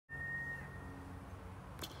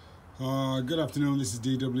Good afternoon, this is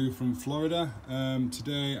DW from Florida.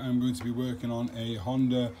 Today I'm going to be working on a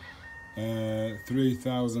Honda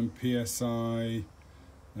 3000 PSI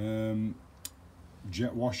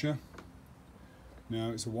jet washer. Now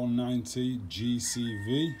it's a 190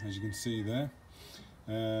 GCV, as you can see there.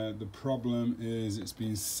 The problem is it's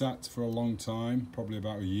been sat for a long time, probably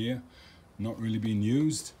about a year, not really being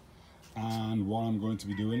used. And what I'm going to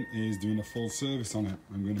be doing is doing a full service on it.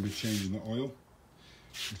 I'm going to be changing the oil,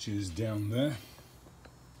 which is down there,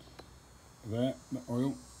 the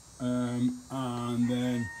oil, and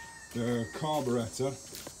then the carburetor,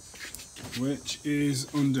 which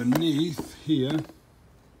is underneath here,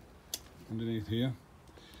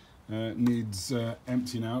 needs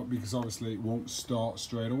emptying out because obviously it won't start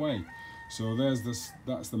straight away. So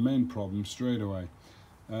that's the main problem straight away.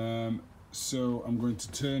 So I'm going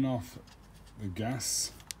to turn off the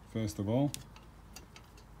gas first of all.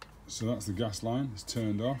 So that's the gas line, it's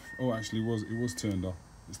turned off. Oh, actually it was turned off.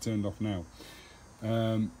 It's turned off now.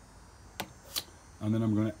 And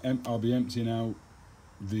then I'll be emptying out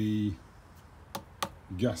the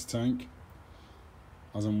gas tank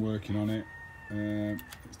as I'm working on it.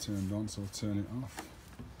 It's turned on, so I'll turn it off.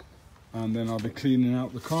 And then I'll be cleaning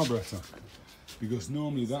out the carburetor, because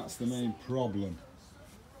normally that's the main problem.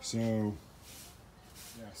 So,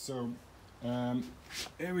 yeah, so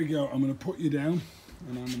here we go. I'm going to put you down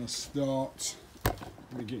and I'm going to start.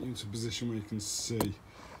 Let me get you into a position where you can see.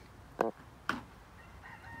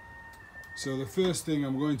 So the first thing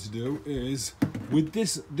I'm going to do is, with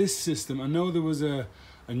this system, I know there was a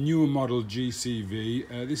newer model GCV.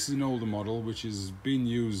 This is an older model which has been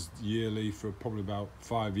used yearly for probably about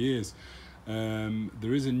 5 years.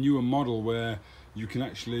 There is a newer model where you can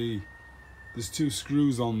actually, there's 2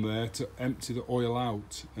 screws on there to empty the oil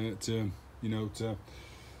out, to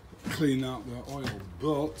clean out the oil.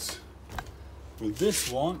 But with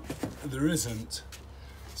this one, there isn't.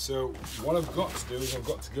 So what I've got to do is I've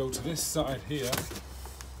got to go to this side here,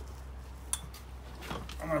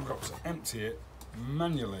 and I've got to empty it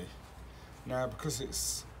manually. Now,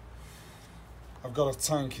 because I've got a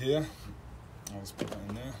tank here, I'll just put that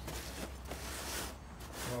in there.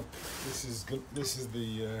 Well, this is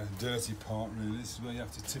the dirty part really. This is where you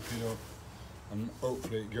have to tip it up, and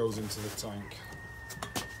hopefully it goes into the tank,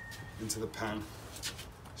 into the pan.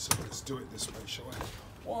 So let's do it this way, shall we?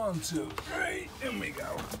 1, 2, 3, in we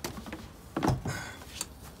go.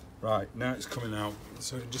 Right, now it's coming out.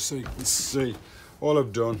 So just so you can see, all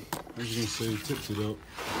I've done, as you can see, tipped it up,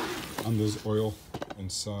 and there's oil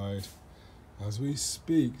inside. As we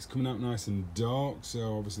speak, it's coming out nice and dark,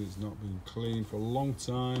 so obviously it's not been cleaned for a long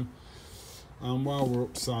time. And while we're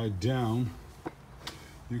upside down,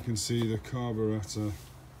 you can see the carburetor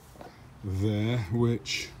there,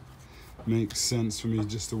 which makes sense for me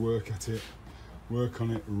just to work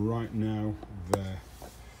on it right now there.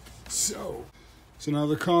 So now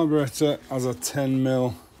the carburetor has a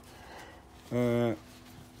 10mm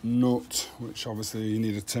nut, which obviously you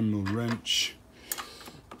need a 10mm wrench.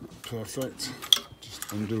 Perfect.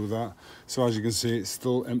 Just undo that. So as you can see, it's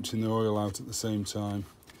still emptying the oil out at the same time.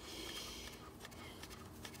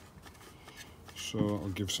 So I'll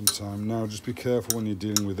give some time. Now just be careful when you're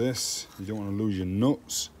dealing with this. You don't want to lose your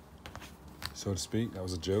nuts, so to speak. That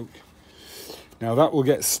was a joke. Now that will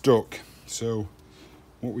get stuck. So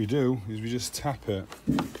what we do is we just tap it.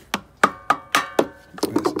 Let's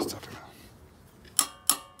just tap it out.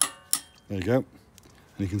 There you go.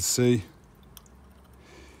 And you can see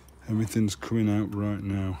everything's coming out right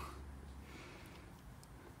now.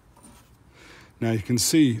 Now you can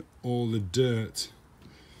see all the dirt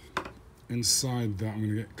inside that. I'm going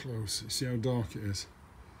to get close. See how dark it is?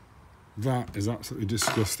 That is absolutely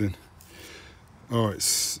disgusting. Oh,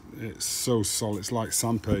 it's so solid. It's like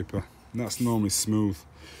sandpaper. That's normally smooth.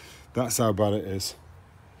 That's how bad it is.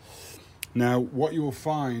 Now, what you will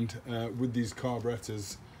find with these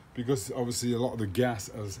carburetors, because obviously a lot of the gas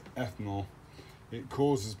has ethanol, it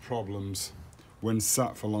causes problems when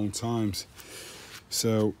sat for long times.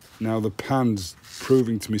 So now the pan's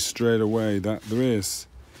proving to me straight away that there is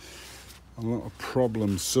a lot of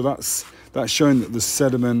problems. So that's showing that there's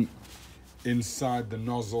sediment inside the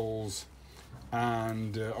nozzles,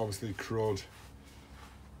 and obviously crud.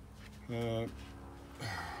 I'm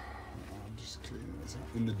just cleaning this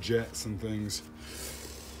up in the jets and things.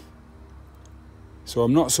 So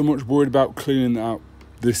I'm not so much worried about cleaning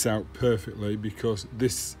this out perfectly, because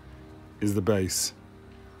this is the base.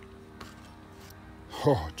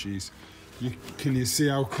 Oh jeez, can you see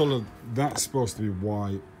how coloured that's supposed to be?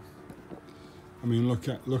 White. I mean, look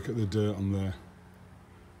at the dirt on there.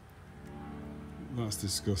 That's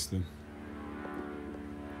disgusting.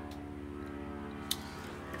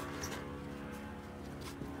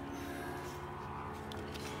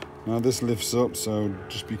 Now this lifts up, so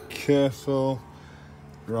just be careful.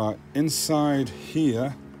 Right, inside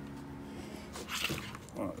here,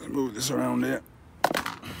 let's move this around here.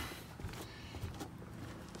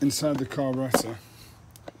 Inside the carburetor,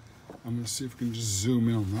 I'm going to see if we can just zoom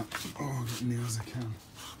in on that. Oh, get near as I can.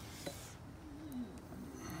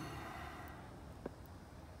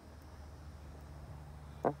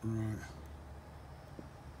 Right.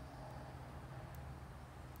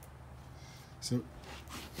 So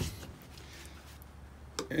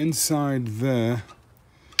inside there,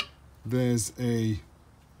 there's a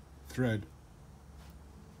thread.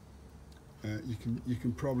 You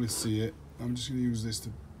can probably see it. I'm just going to use this to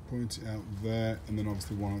point it out there, and then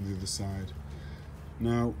obviously one on the other side.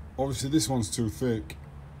 Now, obviously this one's too thick.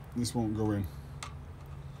 This won't go in.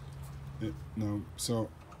 No. So,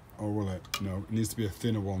 or will it? No. It needs to be a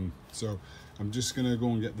thinner one. So I'm just going to go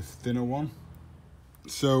and get the thinner one.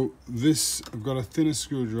 So this, I've got a thinner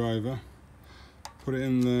screwdriver. Put it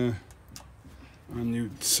in there, and you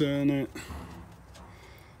turn it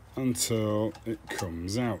until it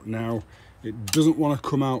comes out. Now, it doesn't want to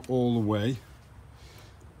come out all the way.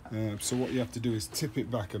 So what you have to do is tip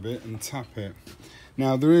it back a bit and tap it.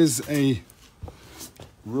 Now there is a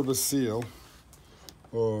rubber seal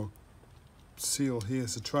or seal here,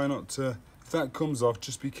 so try not to, if that comes off,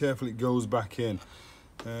 just be careful it goes back in.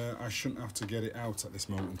 I shouldn't have to get it out at this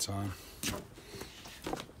moment in time.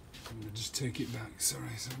 I'm going to just take it back,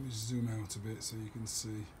 sorry, so let me zoom out a bit so you can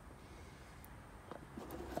see.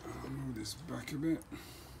 I'll move this back a bit.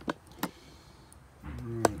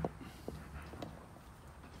 Right.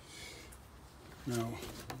 Now,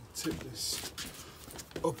 tip this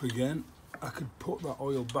up again. I could put that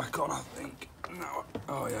oil back on, I think. Now,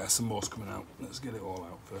 oh yeah, some more's coming out. Let's get it all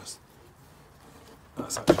out first.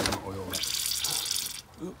 That's actually not oil there.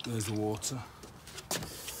 Oh, there's the water.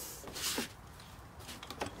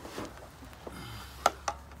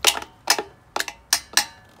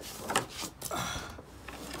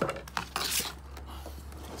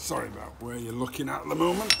 Sorry about where you're looking at the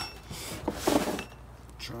moment.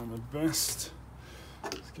 Try my best.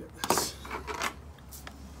 Let's get this.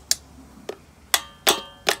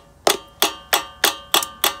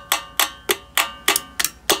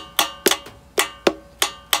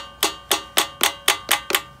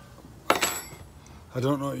 I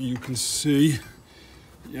don't know if you can see.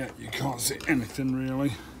 Yeah, you can't see anything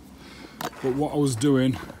really. But what I was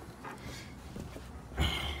doing,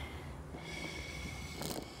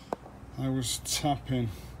 I was tapping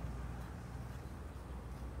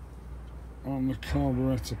on the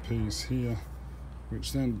carburetor piece here,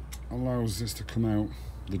 which then allows this to come out,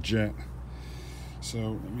 the jet. So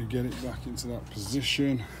let me get it back into that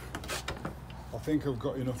position. I think I've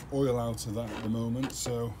got enough oil out of that at the moment,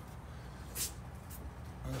 so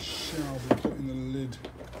I shall be putting the lid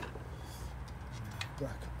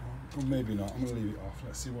back on. Or maybe not, I'm going to leave it off.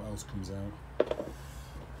 Let's see what else comes out.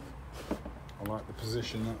 I like the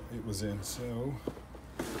position that it was in, so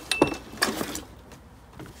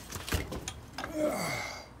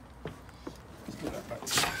let's get that back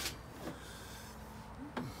to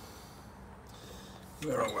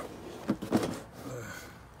where are we?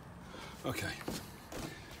 Okay.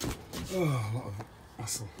 Oh, a lot of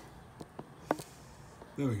hassle.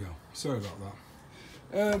 There we go. Sorry about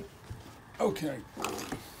that. Okay.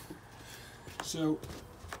 So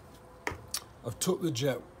I've took the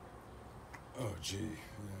jet. Oh gee,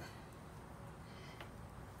 yeah.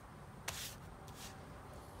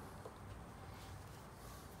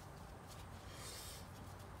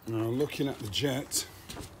 Now looking at the jet,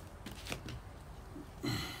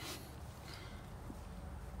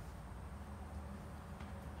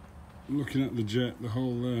 the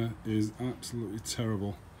hole there is absolutely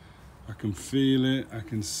terrible. I can feel it, I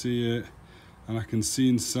can see it, and I can see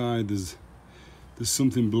inside there's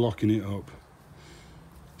something blocking it up.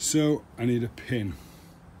 So I need a pin.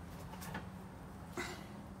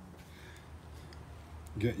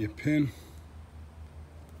 Get your pin,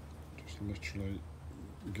 just literally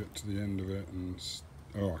get to the end of it and,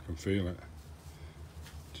 oh, I can feel it.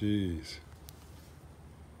 Jeez,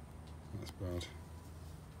 that's bad.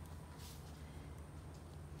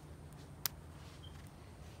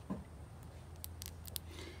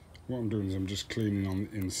 What I'm doing is I'm just cleaning on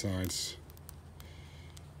the insides.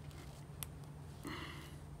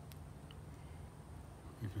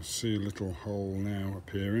 You can see a little hole now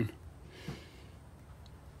appearing.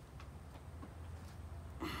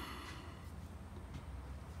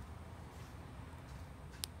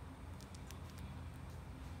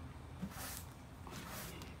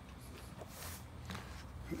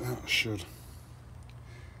 That should.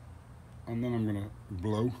 And then I'm going to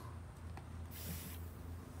blow.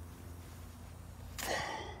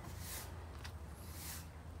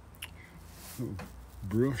 little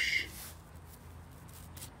brush.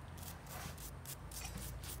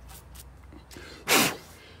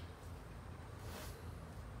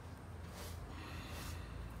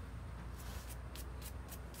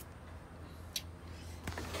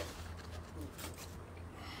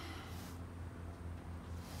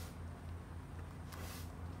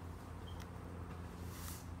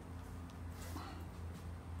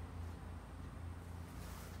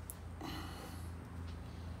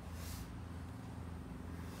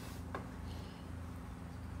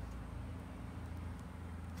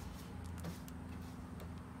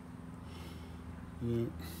 Yeah.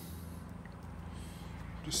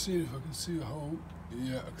 Just see if I can see the hole.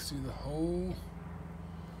 Yeah, I can see the hole.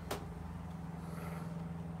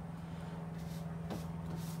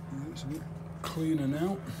 Yeah, it's a bit cleaner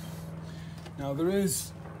now. Now there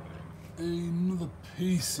is another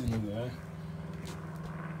piece in there,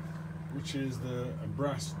 which is a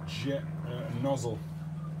brass jet nozzle.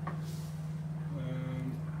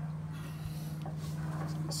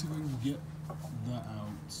 So let's see if I can get that out.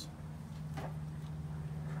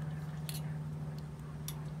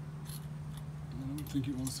 I don't think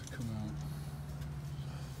it wants to come out.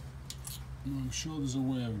 No, I'm sure there's a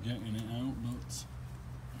way of getting it out, but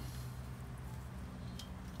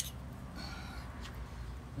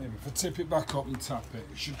maybe if I tip it back up and tap it,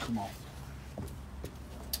 it should come off.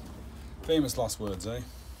 Famous last words, eh?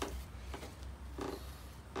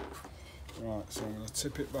 Right, so I'm going to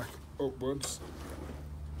tip it back upwards.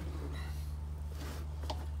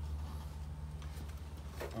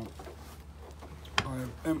 I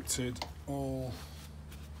have emptied all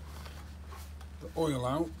the oil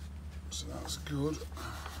out, so that's good.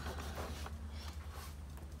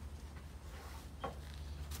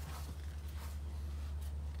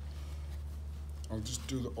 I'll just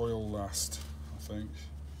do the oil last, I think,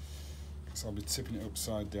 because I'll be tipping it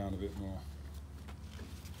upside down a bit more.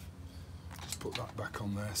 Just put that back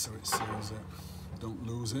on there so it seals it, don't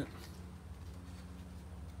lose it.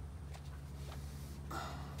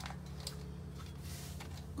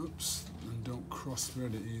 Oops, and don't cross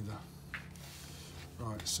thread it either.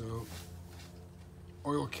 Right, so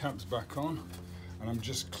oil cap's back on, and I'm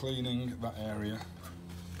just cleaning that area.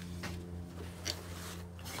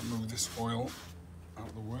 Move this oil out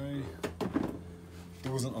of the way.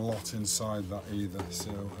 There wasn't a lot inside that either,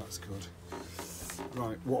 so that's good.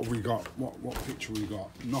 Right, what have we got? What picture we got?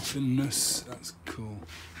 Nothingness, that's cool.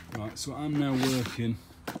 Right, so I'm now working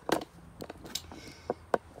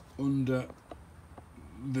under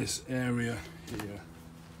this area here.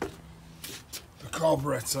 The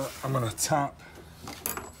carburetor, I'm going to tap.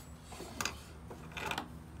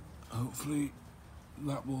 Hopefully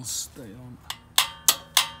that will stay on.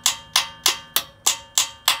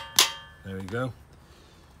 There we go.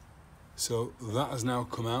 So that has now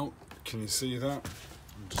come out. Can you see that?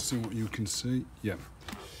 I'm just seeing what you can see. Yeah.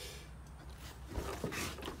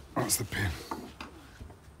 That's the pin.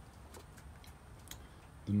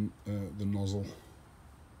 The nozzle.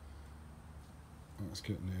 Let's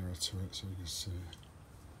get nearer to it so you can see it.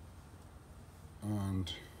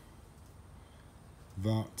 And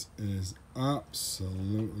that is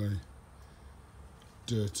absolutely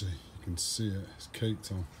dirty. You can see it. It's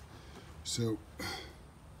caked on. So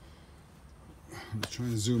I'm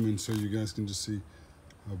trying to zoom in so you guys can just see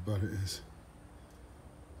how bad it is.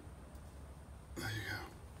 There you go.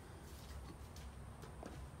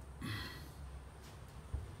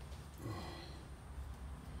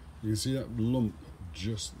 You can see that lump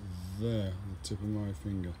just there at the tip of my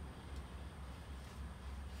finger.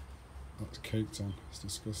 That's caked on. It's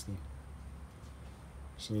disgusting.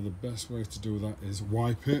 So the best way to do that is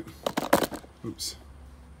wipe it. Oops.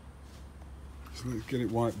 So let's get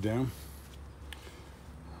it wiped down.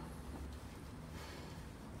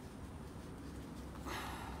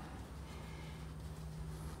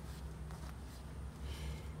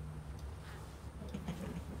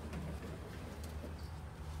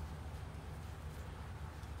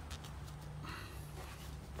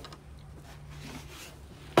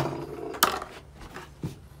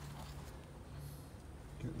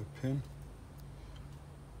 Get the pin.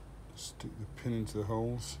 Stick the pin into the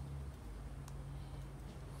holes.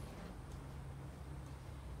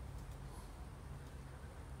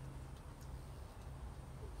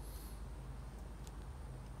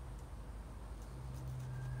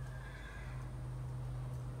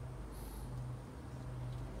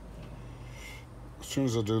 As soon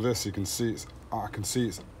as I do this, you can see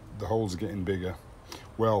the holes are getting bigger.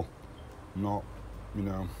 Well, not, you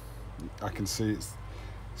know, I can see it's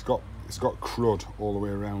got crud all the way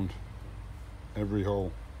around every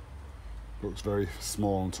hole. Looks very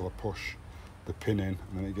small until I push the pin in,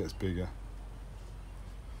 and then it gets bigger.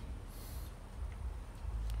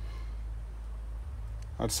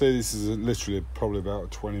 I'd say this is literally probably about a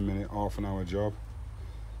 20-minute, half an hour job.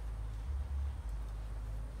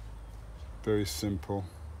 Very simple.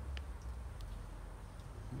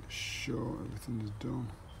 Make sure everything is done.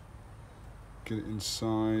 Get it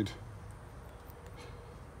inside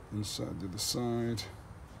the other side.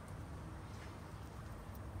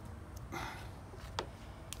 I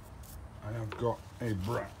have got a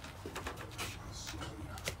brat.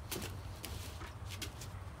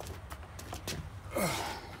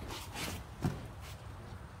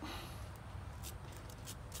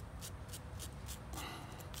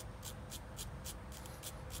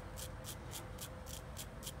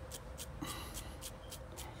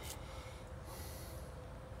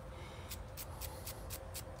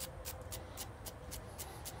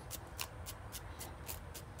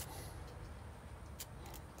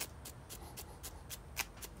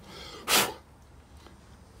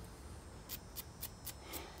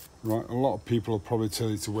 Right, a lot of people will probably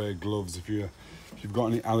tell you to wear gloves if you've got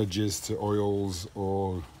any allergies to oils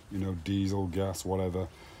or diesel, gas, whatever.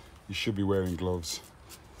 You should be wearing gloves,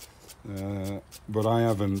 but I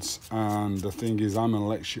haven't. And the thing is, I'm an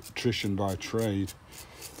electrician by trade,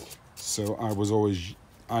 so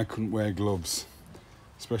I couldn't wear gloves,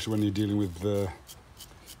 especially when you're dealing with the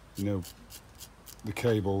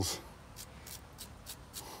cables.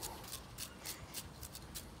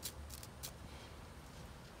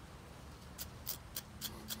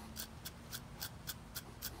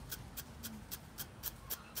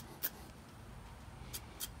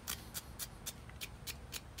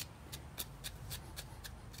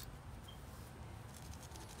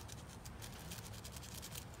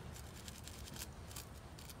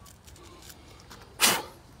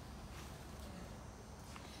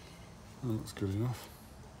 Oh, that's good enough.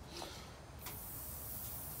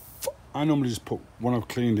 I normally just when I've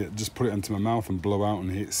cleaned it, just put it into my mouth and blow out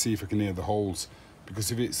and see if I can hear the holes.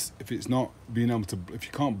 Because if it's not being able to, if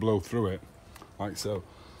you can't blow through it, like so,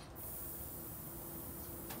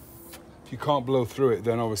 if you can't blow through it,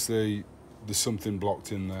 then obviously there's something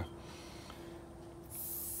blocked in there.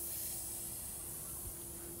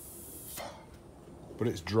 But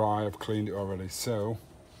it's dry, I've cleaned it already. So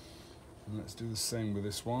let's do the same with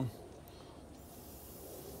this one.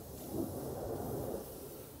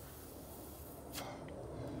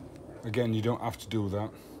 Again, you don't have to do that.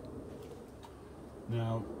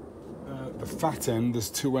 Now, the fat end, there's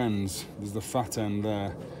two ends. There's the fat end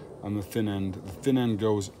there and the thin end. The thin end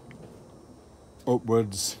goes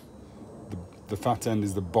upwards. The fat end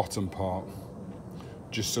is the bottom part.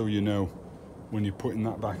 Just so you know when you're putting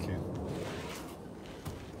that back in.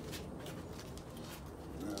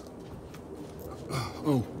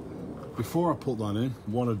 Oh, before I put that in,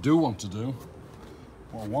 what I wanted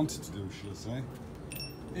to do, should I say,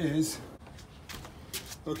 is,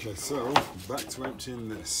 okay, so back to emptying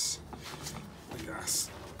the gas.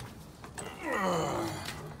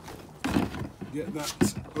 Get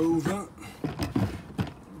that over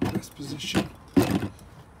the best position.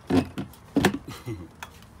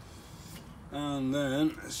 And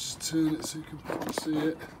then let's just turn it so you can probably see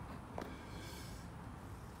it.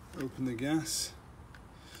 Open the gas.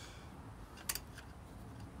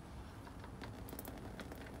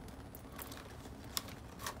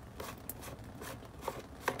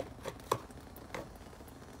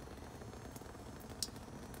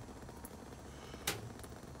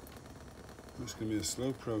 It's going to be a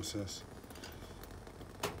slow process.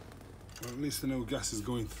 Well, at least I know gas is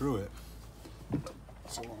going through it.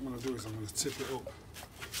 So what I'm going to do is I'm going to tip it up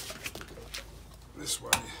this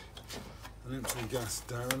way and empty the gas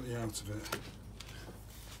directly out of it.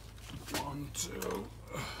 1, 2,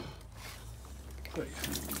 3.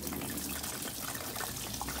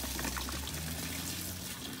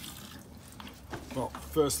 Well,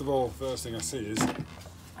 first thing I see is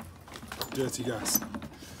dirty gas.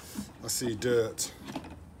 I see dirt.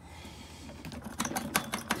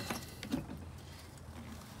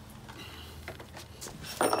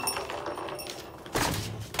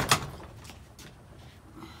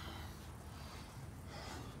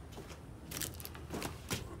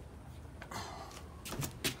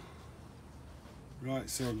 Right,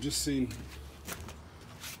 so I've just seen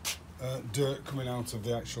dirt coming out of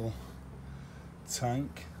the actual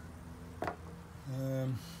tank.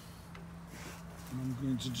 I'm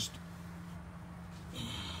going to just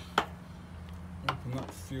open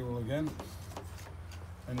that fuel again.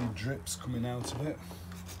 Any drips coming out of it.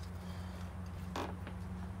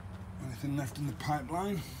 Anything left in the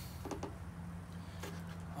pipeline.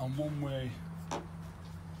 And one way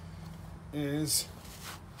is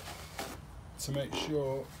to make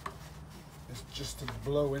sure is just to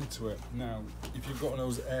blow into it. Now, if you've got one of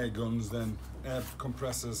those air guns, then air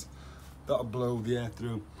compressors, that'll blow the air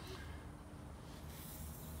through.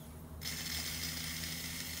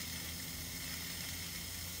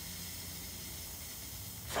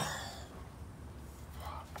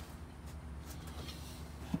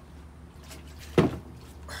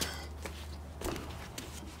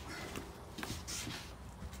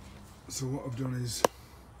 So what I've done is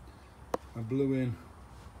I blew in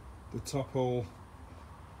the top hole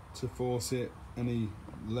to force it any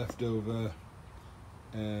leftover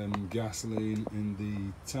gasoline in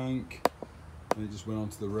the tank, and it just went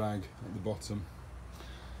onto the rag at the bottom.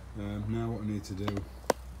 Now what I need to do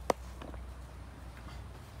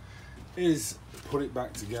is put it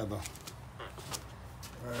back together.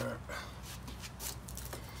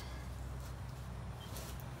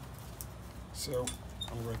 So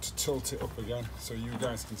I'm going to tilt it up again so you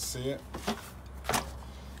guys can see it,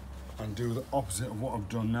 and do the opposite of what I've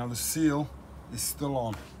done. Now the seal is still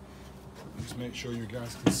on. Just make sure you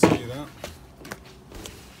guys can see that.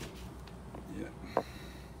 Yeah.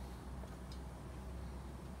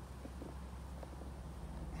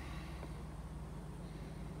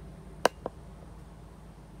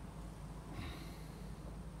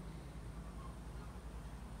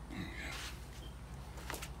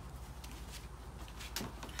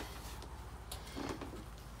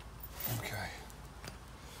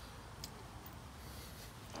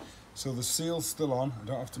 So the seal's still on, I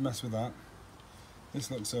don't have to mess with that. This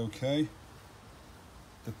looks okay.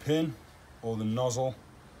 The pin, or the nozzle,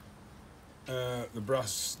 the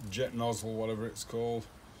brass jet nozzle, whatever it's called,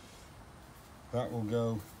 that will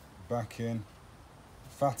go back in.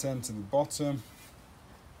 Fat end to the bottom.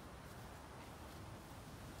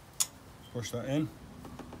 Push that in.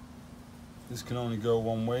 This can only go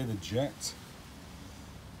one way, the jet.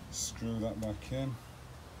 Screw that back in.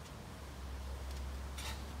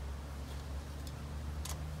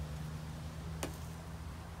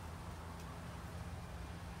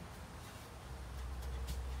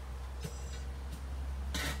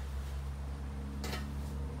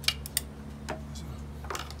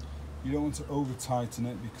 You don't want to over tighten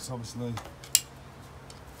it because obviously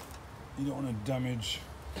you don't want to damage.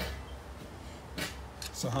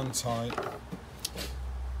 So hand tight.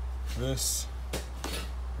 This,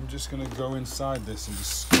 I'm just going to go inside this and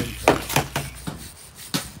just scrape it.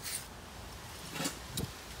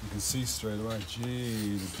 You can see straight away,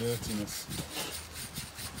 gee, the dirtiness.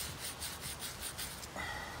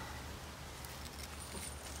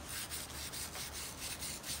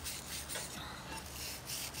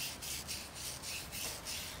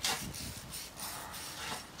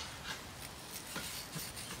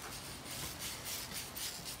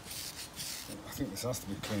 I think this has to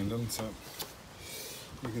be cleaned, doesn't it?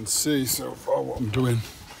 You can see so far what I'm doing.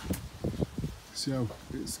 See how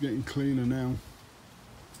it's getting cleaner now.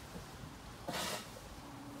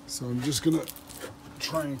 So I'm just gonna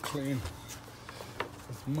try and clean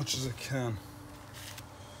as much as I can.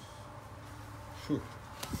 Whew.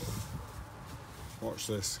 Watch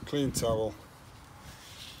this, clean towel,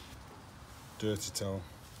 dirty towel.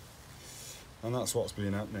 And that's what's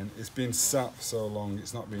been happening. It's been sat for so long,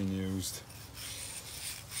 it's not being used.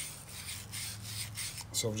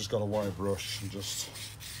 So I've just got a wire brush and just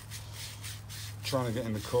trying to get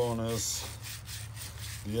in the corners,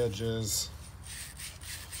 the edges.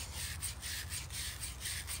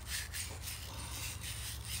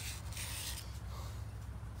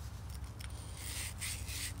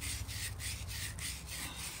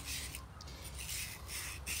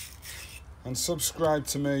 And subscribe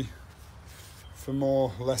to me for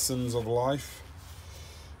more lessons of life,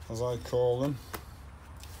 as I call them.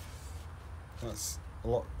 That's a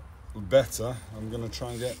lot better. I'm going to try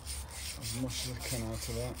and get as much as I can out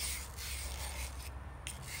of that.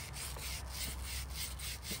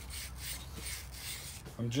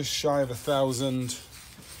 I'm just shy of 1,000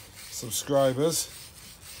 subscribers,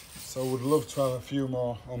 so I would love to have a few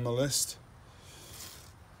more on the list.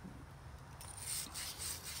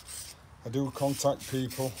 I do contact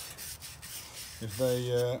people if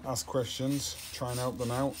they ask questions, try and help them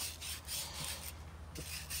out.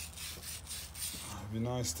 It'd be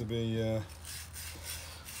nice to be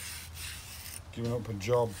giving up a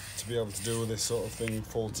job to be able to do this sort of thing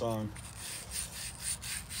full time.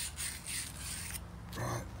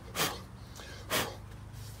 Right.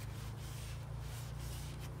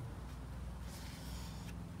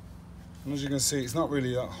 And as you can see, it's not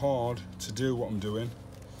really that hard to do what I'm doing.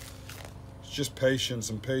 It's just patience,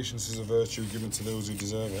 and patience is a virtue given to those who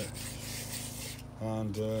deserve it.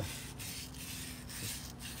 And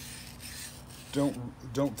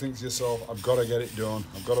don't think to yourself, I've got to get it done,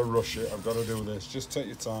 I've got to rush it, I've got to do this. Just take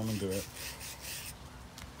your time and do it.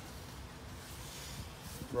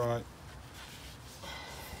 Right.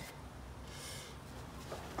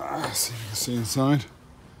 See if you can see inside. You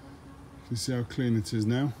can see how clean it is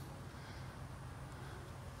now.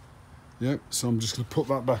 Yep, so I'm just going to put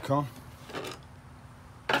that back on.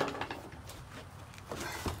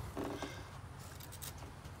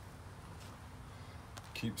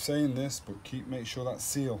 Keep saying this, but make sure that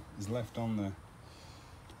seal is left on there.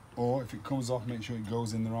 Or if it comes off, make sure it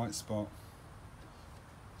goes in the right spot.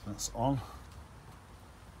 That's on.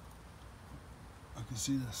 I can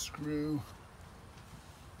see the screw.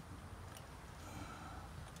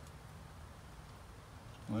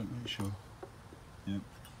 Make sure. Yep.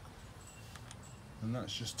 And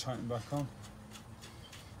that's just tightened back on.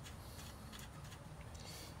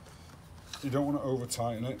 You don't want to over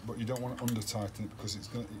tighten it, but you don't want to under tighten it because it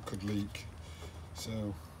could leak.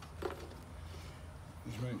 So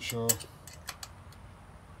just make sure that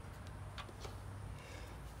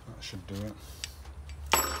should do it.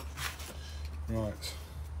 Right.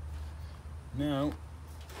 Now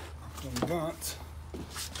I've done that.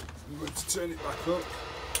 I'm going to turn it back up.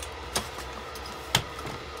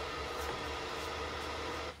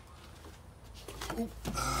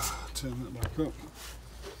 Turn that back up.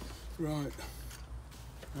 Right,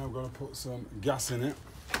 now I'm going to put some gas in it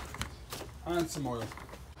and some oil. I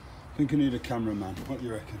think I need a cameraman. What do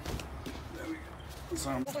you reckon? There we go. So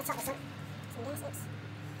I'm just going to top this up. Some gas lips.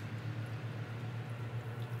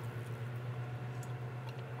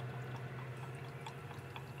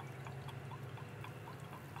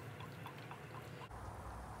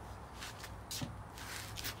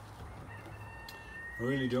 I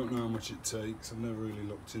really don't know how much it takes. I've never really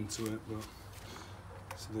looked into it, but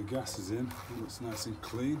so the gas is in. It looks nice and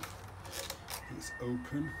clean. It's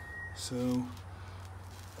open. So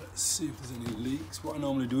let's see if there's any leaks. What I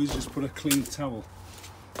normally do is just put a clean towel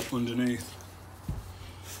underneath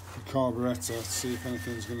the carburettor to see if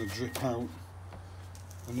anything's going to drip out.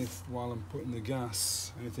 And if while I'm putting the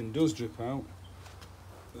gas, anything does drip out,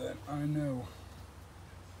 then I know.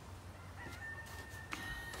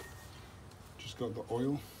 Got the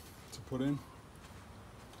oil to put in.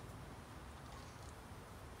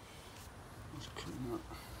 Let's clean that.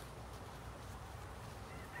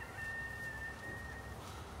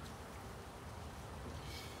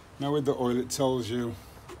 Now with the oil, it tells you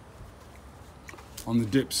on the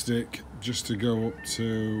dipstick just to go up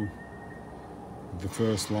to the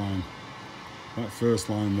first line. That first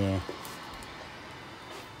line there.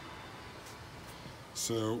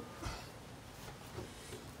 So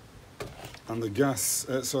and the gas,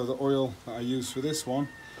 so the oil that I use for this one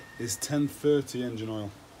is 1030 engine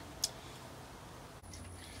oil.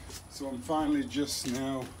 So I'm finally just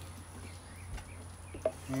now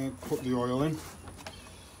put the oil in.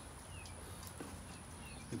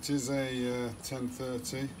 It is a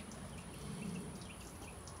 1030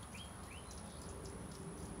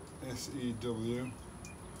 SEW,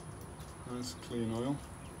 nice clean oil.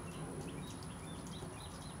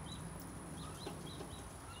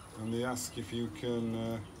 And they ask if you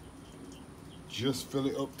can just fill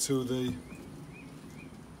it up to the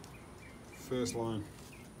first line.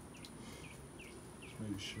 Just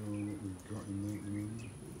make sure what we've got in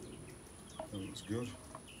there. That looks good.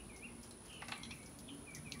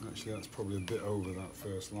 Actually, that's probably a bit over that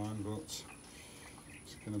first line, but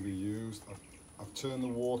it's going to be used. I've turned the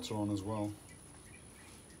water on as well,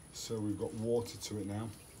 so we've got water to it now.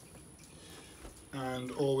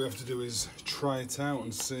 And all we have to do is try it out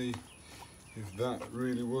and see if that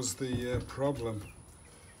really was the problem.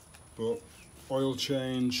 But oil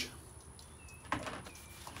change,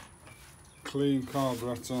 clean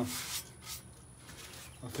carburetor.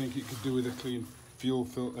 I think it could do with a clean fuel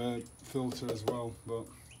filter as well. But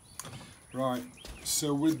right,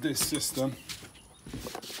 so with this system,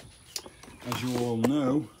 as you all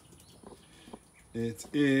know, it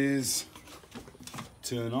is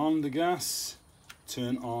turn on the gas,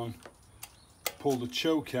 turn on, pull the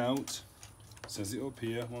choke out, says it up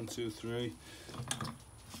here, 1, 2, 3,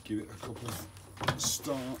 give it a couple of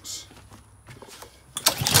starts.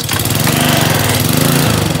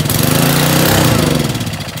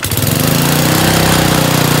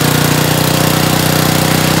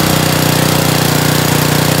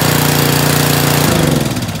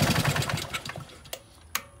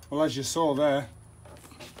 Well, as you saw there,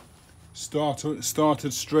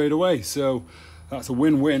 started straight away, so that's a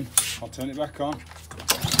win-win. I'll turn it back on,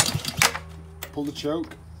 pull the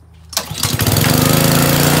choke.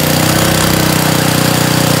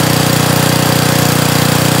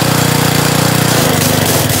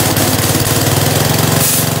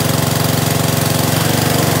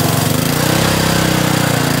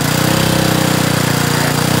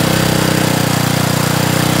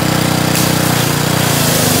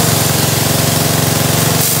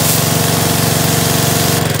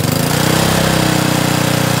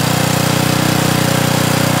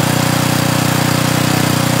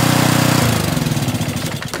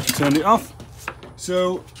 turned it off.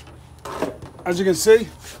 So as you can see,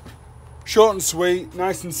 short and sweet,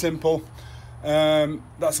 nice and simple.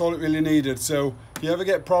 That's all it really needed. So if you ever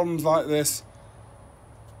get problems like this,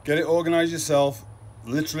 get it organised yourself,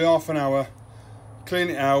 literally half an hour,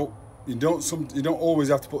 clean it out. You don't always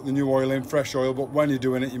have to put the new oil in, fresh oil, but when you're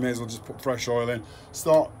doing it, you may as well just put fresh oil in.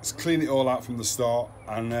 Clean it all out from the start,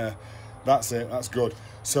 and that's it, that's good.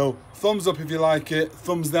 So thumbs up if you like it,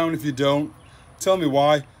 thumbs down if you don't. Tell me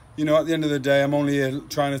why. You know, at the end of the day, I'm only here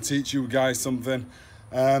trying to teach you guys something.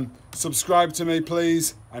 Subscribe to me,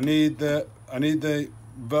 please. I need the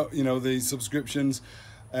subscriptions.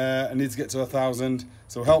 I need to get to 1,000,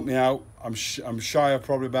 so help me out. I'm shy of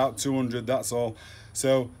probably about 200, that's all.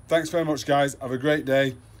 So thanks very much, guys. Have a great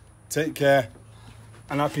day. Take care,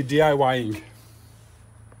 and happy DIYing.